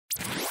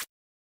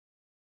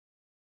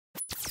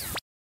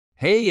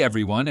Hey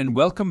everyone, and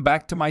welcome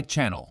back to my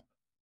channel.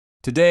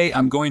 Today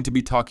I'm going to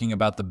be talking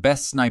about the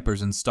best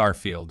snipers in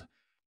Starfield.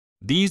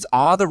 These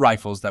are the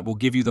rifles that will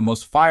give you the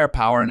most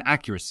firepower and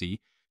accuracy,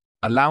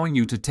 allowing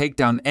you to take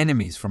down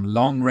enemies from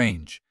long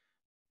range.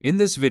 In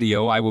this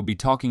video I will be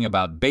talking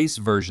about base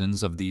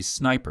versions of these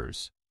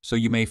snipers, so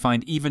you may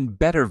find even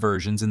better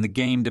versions in the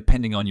game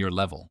depending on your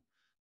level.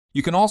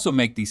 You can also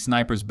make these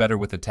snipers better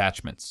with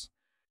attachments.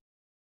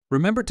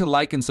 Remember to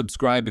like and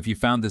subscribe if you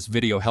found this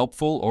video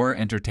helpful or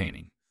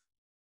entertaining.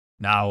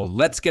 Now,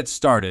 let's get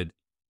started.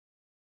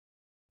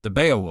 The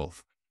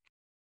Beowulf.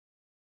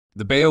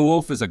 The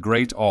Beowulf is a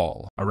great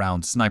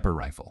all-around sniper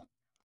rifle.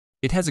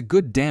 It has a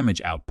good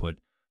damage output,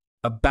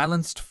 a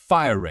balanced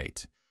fire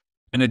rate,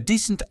 and a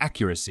decent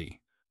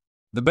accuracy.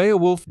 The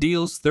Beowulf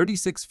deals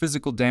 36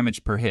 physical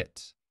damage per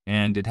hit,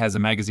 and it has a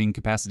magazine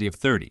capacity of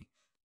 30.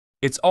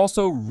 It's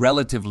also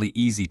relatively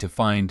easy to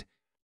find,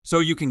 so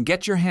you can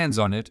get your hands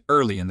on it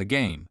early in the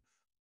game.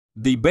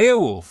 The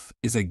Beowulf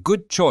is a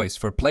good choice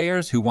for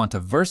players who want a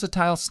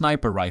versatile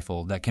sniper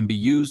rifle that can be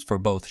used for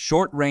both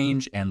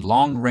short-range and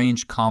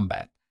long-range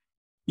combat.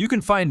 You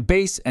can find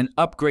base and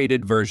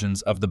upgraded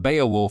versions of the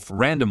Beowulf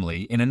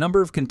randomly in a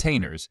number of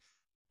containers,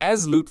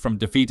 as loot from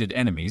defeated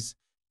enemies,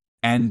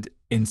 and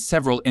in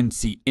several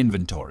MC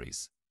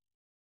inventories.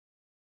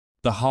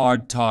 The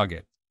Hard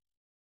Target.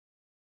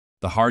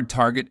 The Hard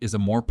Target is a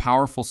more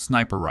powerful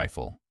sniper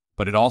rifle,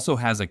 but it also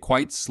has a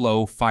quite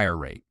slow fire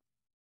rate.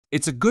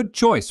 It's a good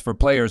choice for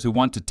players who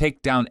want to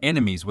take down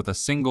enemies with a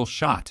single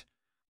shot.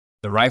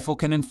 The rifle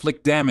can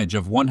inflict damage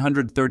of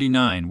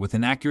 139 with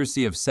an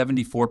accuracy of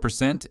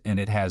 74%, and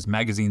it has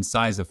magazine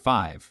size of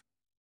 5.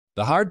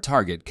 The Hard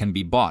Target can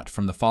be bought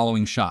from the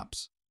following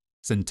shops: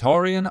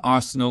 Centaurian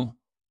Arsenal,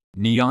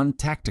 Neon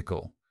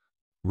Tactical,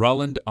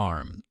 Roland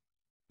Arms,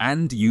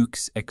 and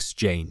Ukes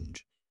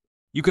Exchange.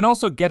 You can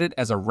also get it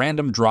as a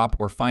random drop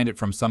or find it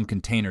from some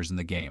containers in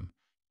the game.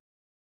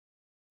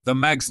 The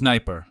Mag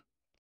Sniper.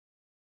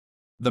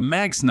 The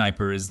Mag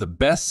Sniper is the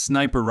best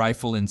sniper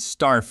rifle in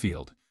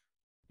Starfield.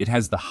 It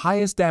has the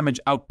highest damage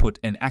output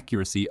and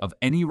accuracy of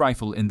any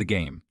rifle in the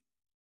game.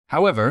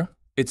 However,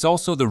 it's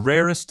also the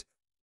rarest,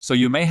 so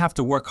you may have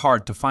to work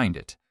hard to find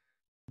it.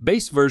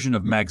 Base version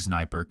of Mag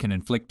Sniper can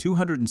inflict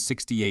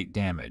 268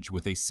 damage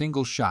with a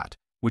single shot,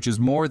 which is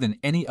more than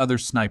any other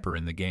sniper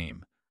in the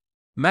game.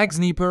 Mag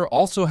Sniper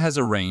also has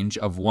a range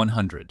of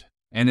 100,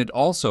 and it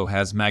also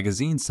has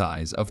magazine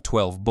size of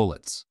 12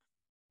 bullets.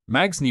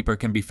 Mag Sniper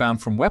can be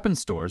found from weapon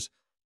stores,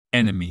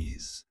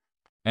 enemies,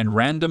 and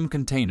random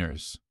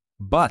containers,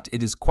 but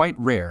it is quite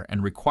rare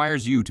and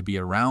requires you to be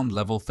around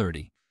level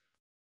 30.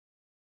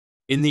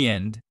 In the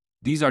end,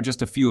 these are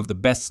just a few of the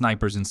best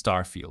snipers in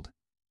Starfield.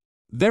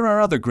 There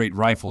are other great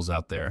rifles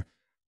out there,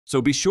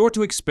 so be sure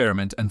to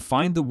experiment and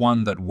find the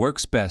one that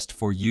works best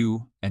for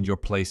you and your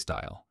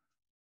playstyle.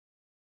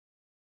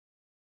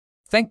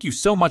 Thank you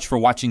so much for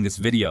watching this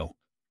video.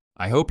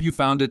 I hope you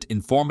found it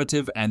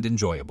informative and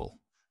enjoyable.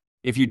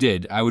 If you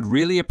did, I would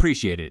really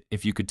appreciate it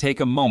if you could take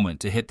a moment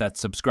to hit that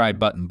subscribe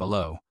button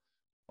below.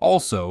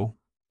 Also,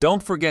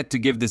 don't forget to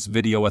give this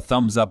video a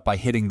thumbs up by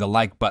hitting the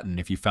like button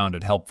if you found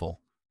it helpful.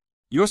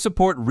 Your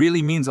support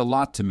really means a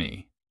lot to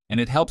me, and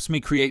it helps me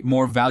create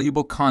more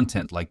valuable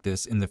content like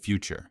this in the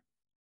future.